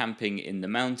camping in the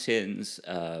mountains.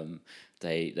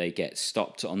 They get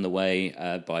stopped on the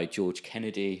way by George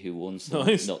Kennedy, who warns them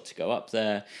not to go up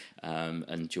there.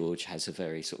 And George has a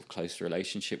very sort of close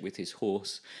relationship with his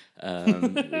horse,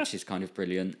 which is kind of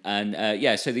brilliant.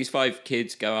 And so these 5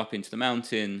 kids go up into the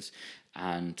mountains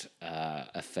and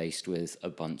are faced with a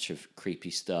bunch of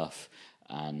creepy stuff.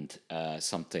 And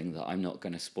something that I'm not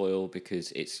going to spoil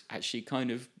because it's actually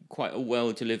kind of quite a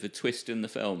well-delivered twist in the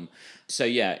film. So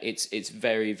yeah, it's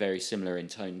very, very similar in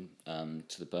tone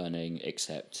to The Burning,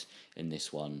 except in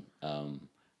this one,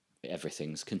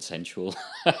 everything's consensual.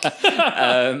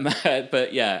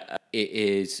 But yeah, it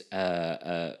is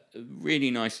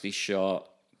really nicely shot,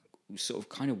 sort of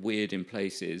kind of weird in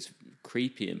places,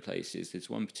 creepy in places. There's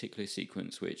one particular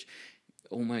sequence which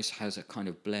almost has a kind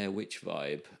of Blair Witch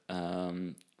vibe,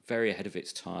 very ahead of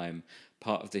its time,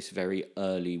 part of this very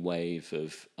early wave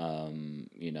of,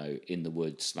 in the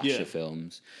woods slasher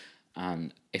films.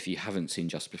 And if you haven't seen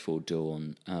Just Before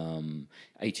Dawn,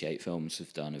 88 Films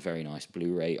have done a very nice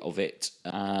Blu-ray of it,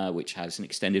 which has an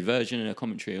extended version and a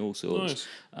commentary and all sorts.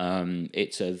 Nice.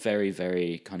 It's a very,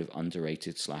 very kind of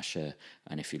underrated slasher.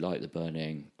 And if you like The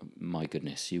Burning, my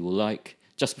goodness, you will like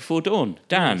Just Before Dawn.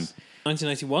 Dan. Nice.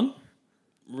 1981,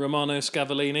 Romano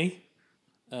Scavellini,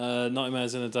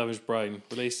 Nightmares in a Damaged Brain,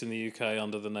 released in the UK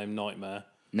under the name Nightmare.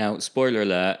 Now, spoiler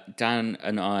alert, Dan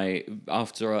and I,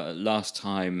 after last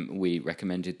time we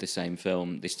recommended the same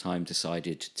film, this time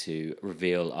decided to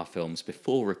reveal our films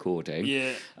before recording.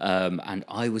 Yeah. And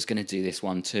I was going to do this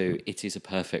one too. It is a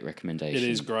perfect recommendation. It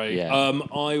is great. Yeah.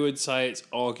 I would say it's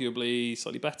arguably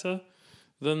slightly better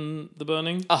than The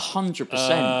Burning. 100%.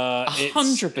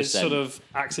 100%. It's sort of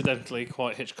accidentally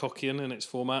quite Hitchcockian in its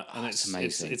format. And it's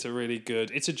amazing. It's a really good...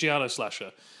 It's a giallo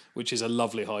slasher, which is a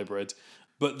lovely hybrid.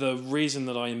 But the reason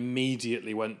that I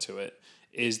immediately went to it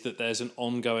is that there's an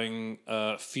ongoing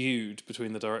feud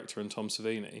between the director and Tom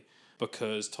Savini,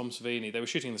 because Tom Savini, they were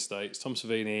shooting in the States, Tom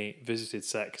Savini visited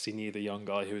set because he knew the young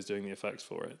guy who was doing the effects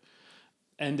for it,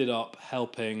 ended up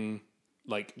helping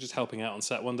out on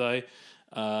set one day,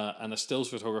 and a stills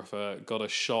photographer got a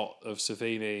shot of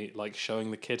Savini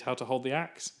showing the kid how to hold the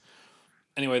axe.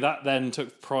 Anyway, that then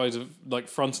took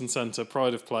front and centre,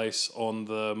 pride of place on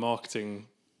the marketing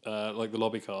the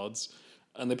lobby cards,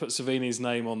 and they put Savini's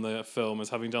name on the film as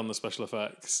having done the special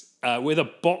effects with a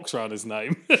box around his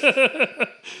name.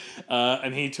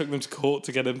 And he took them to court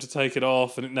to get him to take it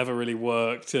off, and it never really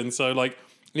worked. And so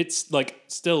it's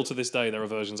still to this day there are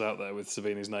versions out there with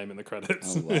Savini's name in the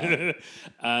credits. Oh, wow.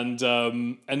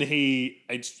 and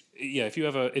if you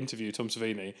ever interview Tom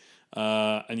Savini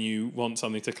and you want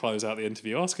something to close out the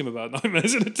interview, ask him about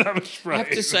Nightmares in a Damaged Brain. I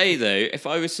have to say though, if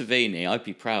I was Savini, I'd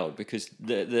be proud because of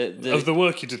the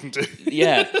work you didn't do.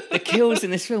 Yeah, the kills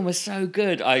in this film are so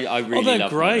good. I really they're love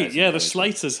great. Yeah, the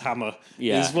Slater's hammer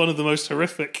is one of the most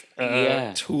horrific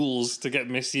tools to get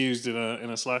misused in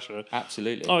a slasher.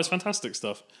 Absolutely. Oh, it's fantastic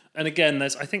stuff. And again,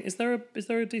 is there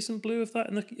a decent blue of that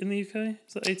in the UK?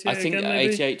 Is that 88? I think again,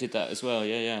 maybe? 88 did that as well.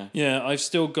 Yeah. Yeah, I've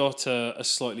still got a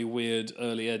slightly weird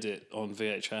early edit on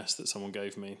VHS that someone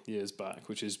gave me years back,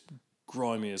 which is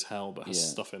grimy as hell, but has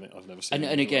stuff in it I've never seen.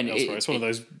 And again, it's one of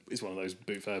those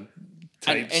boot fair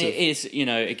tapes. And it is,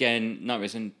 again,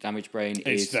 Nightmares and Damaged Brain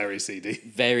is very seedy,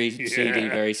 very seedy,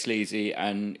 very sleazy,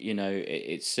 and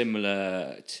it's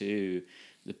similar to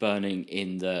The Burning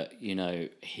in that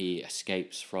he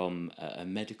escapes from a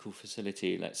medical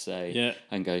facility, let's say,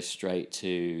 and goes straight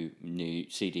to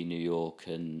seedy New York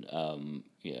and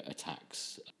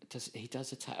attacks. He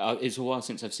does attack. It's a while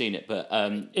since I've seen it, but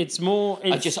it's more.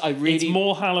 It's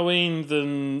more Halloween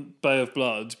than Bay of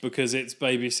Blood because it's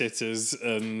babysitters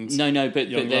and but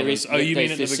there is. Oh, you mean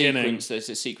at the beginning? There's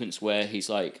a sequence where he's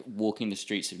walking the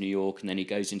streets of New York, and then he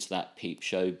goes into that peep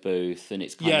show booth, and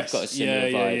it's kind of got a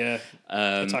similar vibe.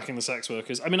 Attacking the sex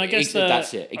workers. I mean, I guess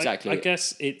that's it exactly. I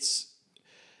guess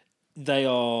they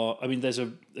are. I mean, there's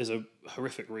a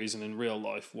horrific reason in real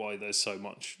life why there's so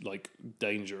much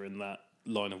danger in that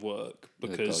line of work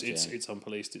because it's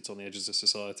unpoliced, it's on the edges of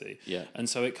society, and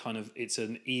so it's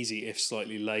an easy if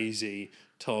slightly lazy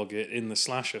target in the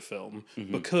slasher film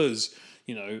because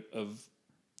of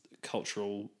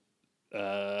cultural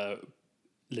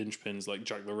linchpins like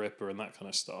Jack the Ripper and that kind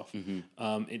of stuff.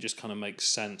 It just kind of makes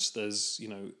sense. There's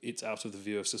it's out of the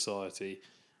view of society.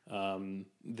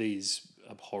 These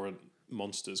abhorrent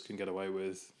monsters can get away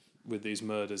with these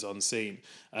murders unseen,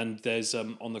 and there's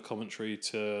on the commentary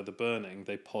to The Burning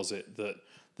they posit that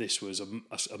this was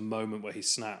a moment where he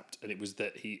snapped, and it was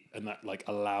that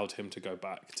allowed him to go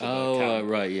back to the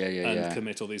camp and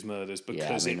commit all these murders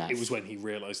because it was when he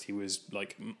realised he was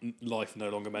life no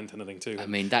longer meant anything to him. I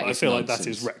mean, I feel like that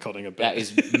is retconning a bit. That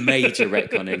is major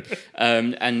retconning.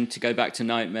 And to go back to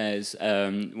Nightmares,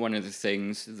 one of the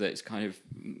things that's kind of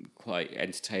quite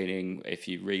entertaining if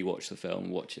you rewatch the film,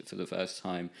 watch it for the first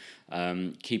time,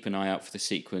 keep an eye out for the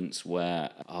sequence where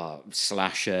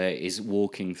Slasher is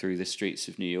walking through the streets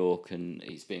of New York and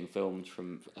he's being filmed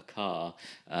from a car.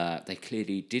 They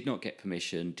clearly did not get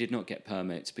permission, did not get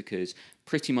permits, because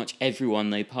pretty much everyone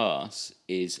they pass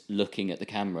is looking at the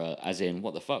camera as in,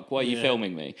 what the fuck, why are you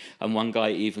filming me? And one guy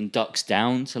even ducks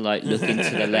down to like look into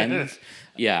the lens.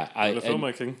 Yeah,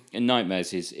 filmmaking. And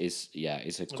Nightmares is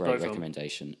a great film.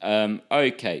 recommendation.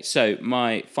 Okay, so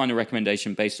my final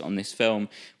recommendation based on this film,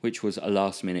 which was a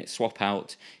last minute swap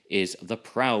out, is The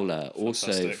Prowler,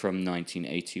 also from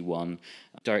 1981,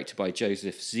 directed by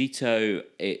Joseph Zito.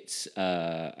 It's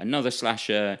another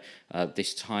slasher,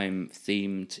 this time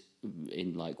themed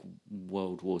in like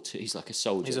World War II. He's like a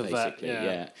soldier, He's a basically. vet,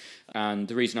 yeah. And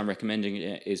the reason I'm recommending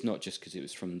it is not just because it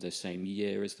was from the same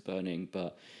year as The Burning,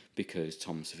 but because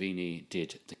Tom Savini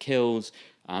did The Kills,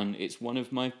 and it's one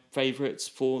of my favourites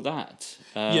for that.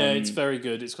 It's very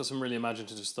good. It's got some really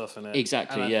imaginative stuff in it.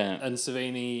 Exactly, And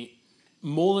Savini,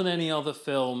 more than any other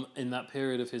film in that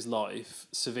period of his life,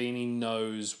 Savini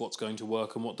knows what's going to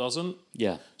work and what doesn't.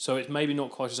 Yeah. So it's maybe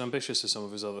not quite as ambitious as some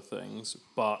of his other things,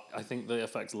 but I think the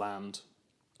effects land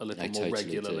a little more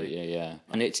regularly. Do. Yeah.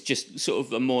 And it's just sort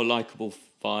of a more likeable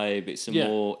vibe. It's a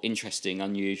more interesting,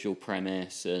 unusual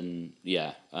premise, and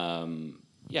The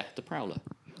Prowler.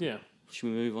 Yeah. Should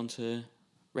we move on to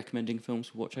recommending films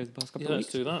to watch over the past couple of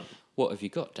weeks? Let's do that. What have you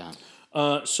got, Dan?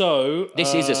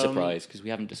 This is a surprise because we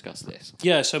haven't discussed this.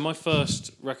 Yeah, so my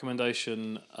first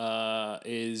recommendation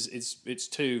is it's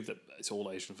two that it's all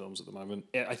Asian films at the moment.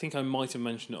 I think I might have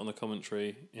mentioned it on the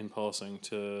commentary in passing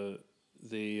to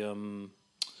the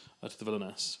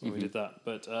Villainess when we did that,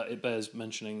 but it bears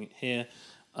mentioning here.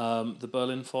 The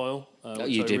Berlin File. Which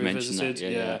you I did mention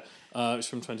that. It's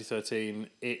from 2013.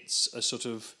 It's a sort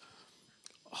of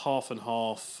half and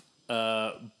half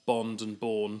Bond and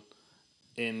Bourne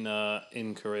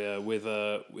in Korea with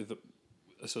a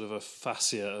sort of a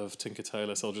fascia of Tinker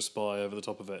Tailor Soldier Spy over the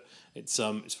top of it. It's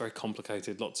very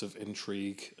complicated, lots of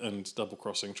intrigue and double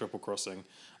crossing, triple crossing,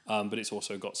 but it's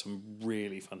also got some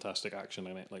really fantastic action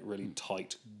in it, like really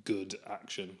tight, good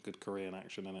action, good Korean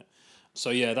action in it. So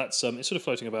yeah, that's it's sort of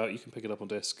floating about. You can pick it up on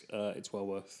disc. It's well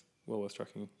worth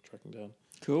tracking down.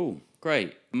 Cool,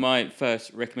 great. My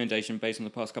first recommendation based on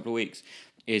the past couple of weeks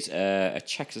is a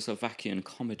Czechoslovakian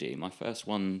comedy. My first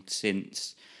one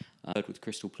since Bird with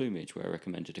Crystal Plumage, where I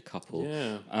recommended a couple.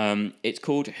 Yeah. It's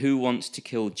called Who Wants to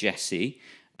Kill Jesse,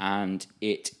 and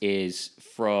it is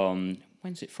from,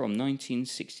 when's it from?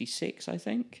 1966, I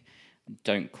think.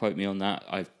 Don't quote me on that.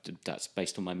 That's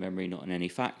based on my memory, not on any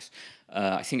facts.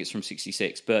 I think it's from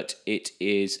 1966, but it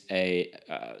is a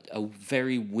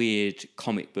very weird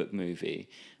comic book movie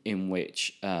in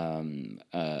which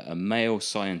a male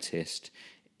scientist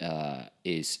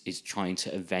is trying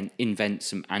to invent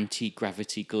some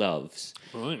anti-gravity gloves,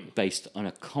 Right. based on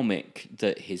a comic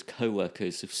that his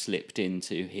co-workers have slipped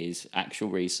into his actual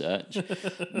research.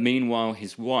 Meanwhile,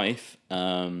 his wife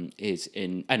is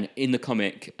in the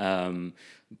comic,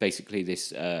 basically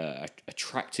this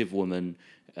attractive woman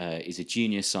is a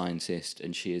genius scientist,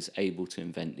 and she is able to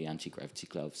invent the anti-gravity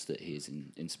gloves that he is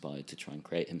inspired to try and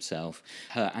create himself.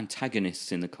 Her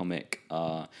antagonists in the comic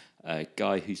are a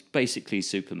guy who's basically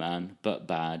Superman but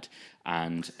bad,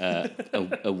 and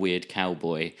a weird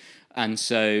cowboy. And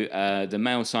so the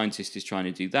male scientist is trying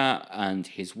to do that, and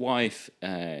his wife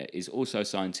is also a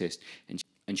scientist,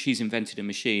 and she's invented a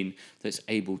machine that's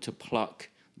able to pluck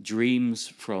dreams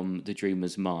from the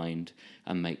dreamer's mind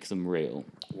and make them real.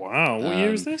 Wow. What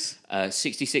year is this?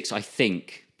 66, I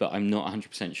think, but I'm not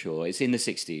 100% sure. It's in the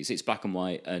 60s. It's black and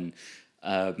white. And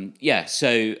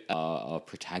so our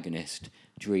protagonist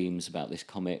dreams about this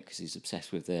comic because he's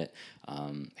obsessed with it.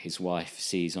 His wife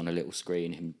sees on a little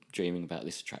screen him dreaming about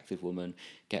this attractive woman,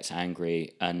 gets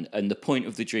angry, and the point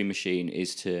of the dream machine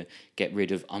is to get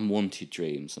rid of unwanted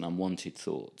dreams and unwanted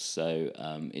thoughts. So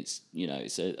it's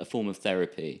a form of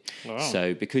therapy. Wow.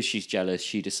 So because she's jealous,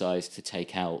 she decides to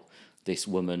take out this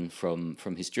woman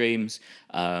from his dreams,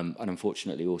 and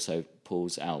unfortunately also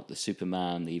pulls out the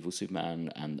Superman, the evil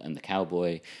Superman, and the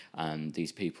cowboy, and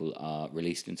these people are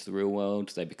released into the real world.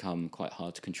 They become quite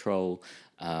hard to control,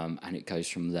 and it goes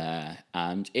from there.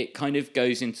 And it kind of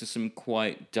goes into some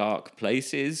quite dark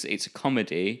places. It's a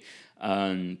comedy,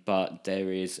 but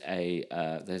there's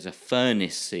a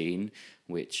furnace scene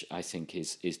which I think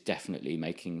is definitely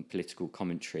making political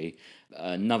commentary.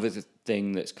 Another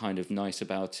thing that's kind of nice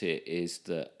about it is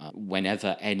that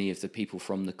whenever any of the people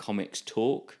from the comics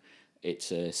talk,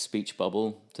 it's a speech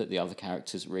bubble that the other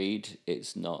characters read.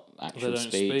 It's not actual They don't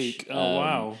speech. speak. Oh,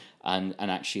 wow. And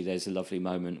actually, there's a lovely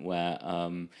moment where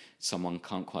someone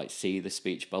can't quite see the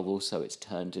speech bubble, so it's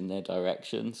turned in their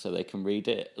direction so they can read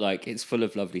it. Like, it's full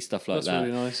of lovely stuff like That's that.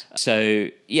 really nice. So,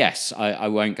 yes, I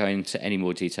won't go into any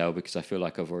more detail because I feel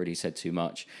like I've already said too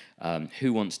much.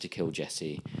 Who Wants to Kill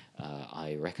Jesse?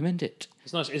 I recommend it.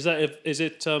 It's nice. Is it is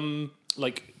it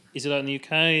out in the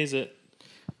UK? Is it?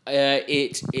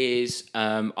 It is.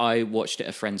 I watched it at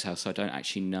a friend's house. So I don't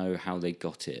actually know how they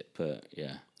got it, but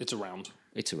yeah, It's around.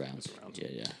 it's around.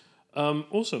 Yeah.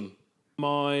 Awesome.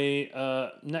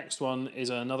 My next one is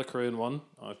another Korean one.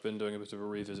 I've been doing a bit of a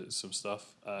revisit of some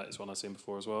stuff. It's one I've seen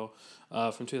before as well.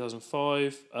 From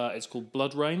 2005. It's called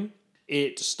Blood Rain.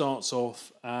 It starts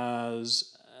off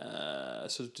as a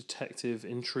sort of detective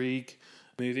intrigue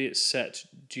movie. It's set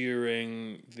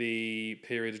during the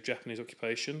period of Japanese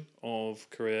occupation of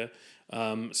Korea,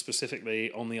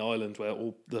 specifically on the island where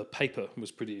all the paper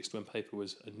was produced, when paper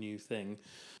was a new thing.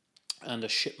 And a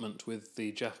shipment with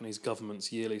the Japanese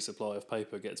government's yearly supply of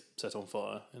paper gets set on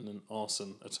fire in an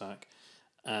arson attack.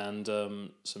 And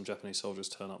some Japanese soldiers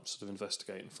turn up to sort of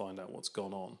investigate and find out what's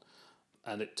gone on.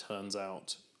 And it turns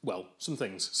out, well, some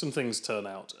things turn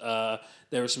out.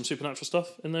 There is some supernatural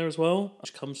stuff in there as well,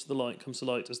 which comes to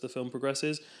light as the film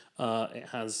progresses. It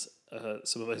has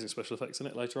some amazing special effects in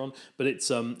it later on. But it's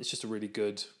just a really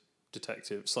good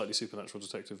detective, slightly supernatural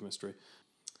detective mystery,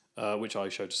 which I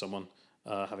showed to someone.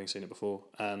 Having seen it before,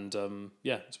 and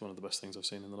it's one of the best things I've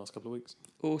seen in the last couple of weeks.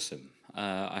 Awesome.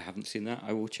 I haven't seen that.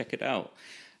 I will check it out.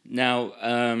 Now,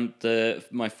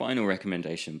 my final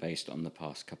recommendation based on the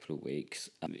past couple of weeks,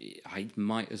 I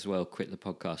might as well quit the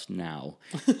podcast now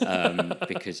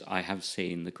because I have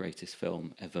seen the greatest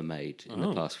film ever made in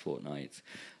the past fortnight.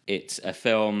 It's a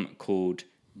film called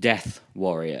Death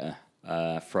Warrior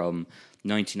from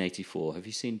 1984. Have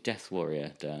you seen Death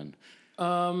Warrior, Dan?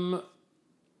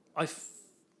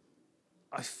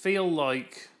 I feel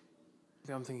like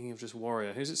maybe I'm thinking of just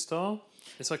Warrior. Who's it star?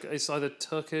 It's either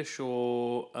Turkish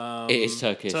or It is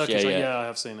Turkish. Yeah, I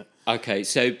have seen it. Okay,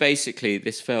 so basically,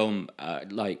 this film,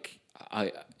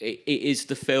 it is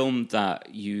the film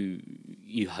that you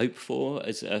hope for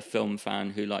as a film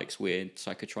fan who likes weird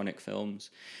psychotronic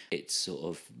films. It's sort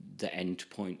of the end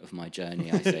point of my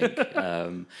journey, I think.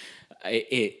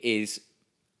 It is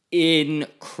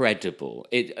incredible.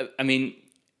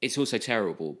 It's also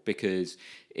terrible because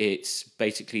it's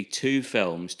basically two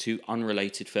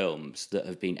unrelated films that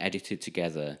have been edited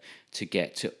together to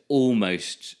get to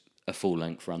almost a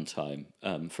full-length runtime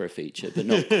for a feature, but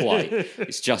not quite.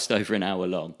 It's just over an hour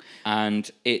long.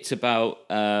 And it's about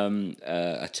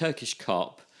a Turkish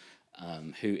cop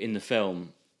who in the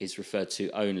film is referred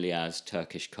to only as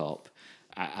Turkish cop,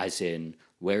 as in,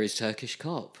 where is Turkish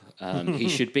cop? He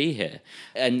should be here.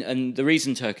 And the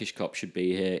reason Turkish cop should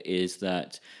be here is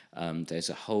that there's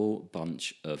a whole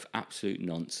bunch of absolute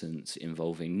nonsense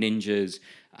involving ninjas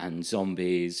and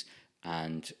zombies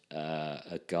and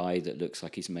a guy that looks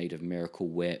like he's made of Miracle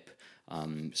Whip,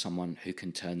 someone who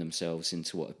can turn themselves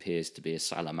into what appears to be a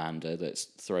salamander that's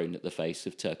thrown at the face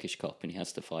of Turkish cop and he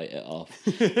has to fight it off.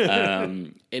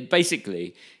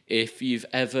 Basically, if you've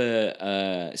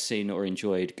ever seen or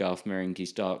enjoyed Garth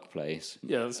Marenghi's Dark Place...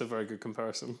 Yeah, that's a very good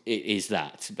comparison. It is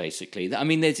that, basically. I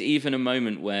mean, there's even a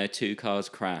moment where two cars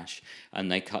crash and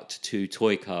they cut to two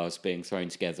toy cars being thrown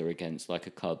together against like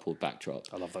a cardboard backdrop.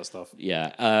 I love that stuff.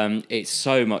 Yeah, it's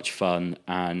so much fun,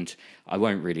 and I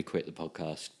won't really quit the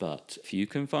podcast, but if you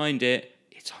can find it,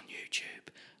 it's on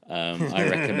YouTube. I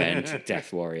recommend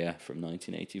Death Warrior from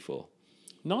 1984.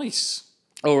 Nice.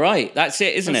 All right, that's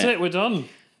it, isn't it? That's it, we're done.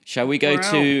 Shall we go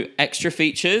to extra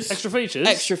features? Extra features?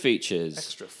 Extra features.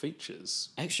 Extra features.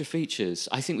 Extra features.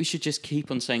 I think we should just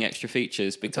keep on saying extra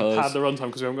features because... To pad the runtime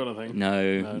because we haven't got anything.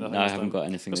 No, I haven't got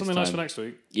anything got this something time. Nice for next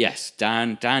week. Yes,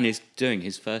 Dan is doing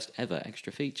his first ever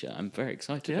extra feature. I'm very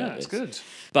excited about this. Yeah, it's good.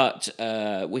 But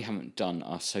we haven't done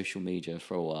our social media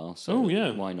for a while, so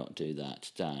why not do that,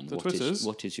 Dan? What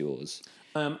is yours?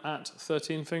 At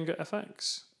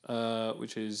 13fingerfx,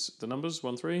 which is the numbers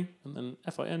 13 and then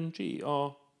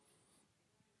FINGR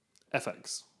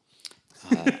FX.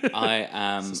 I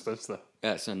am. Suspense there.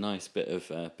 That's a nice bit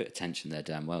of tension there,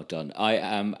 Dan. Well done. I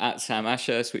am at Sam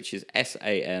Ashurst, which is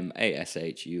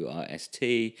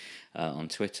SAMASHURST on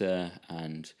Twitter,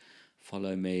 and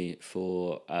follow me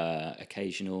for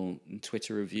occasional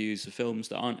Twitter reviews of films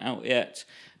that aren't out yet,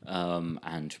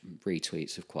 and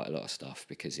retweets of quite a lot of stuff,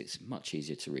 because it's much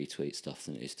easier to retweet stuff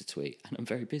than it is to tweet, and I'm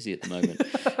very busy at the moment.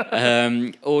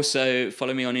 Also,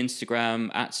 follow me on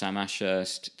Instagram at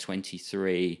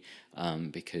samashurst23,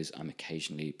 because I'm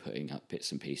occasionally putting up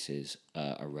bits and pieces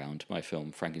around my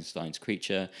film Frankenstein's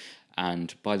Creature,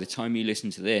 and by the time you listen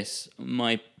to this,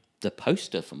 the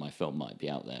poster for my film might be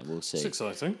out there. We'll see. It's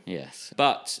exciting. Yes.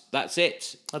 But that's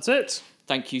it. That's it.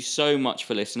 Thank you so much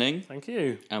for listening. Thank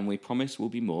you. And we promise we'll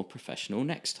be more professional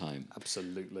next time.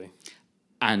 Absolutely.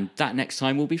 And that next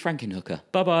time will be Frankenhooker.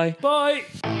 Bye-bye.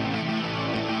 Bye.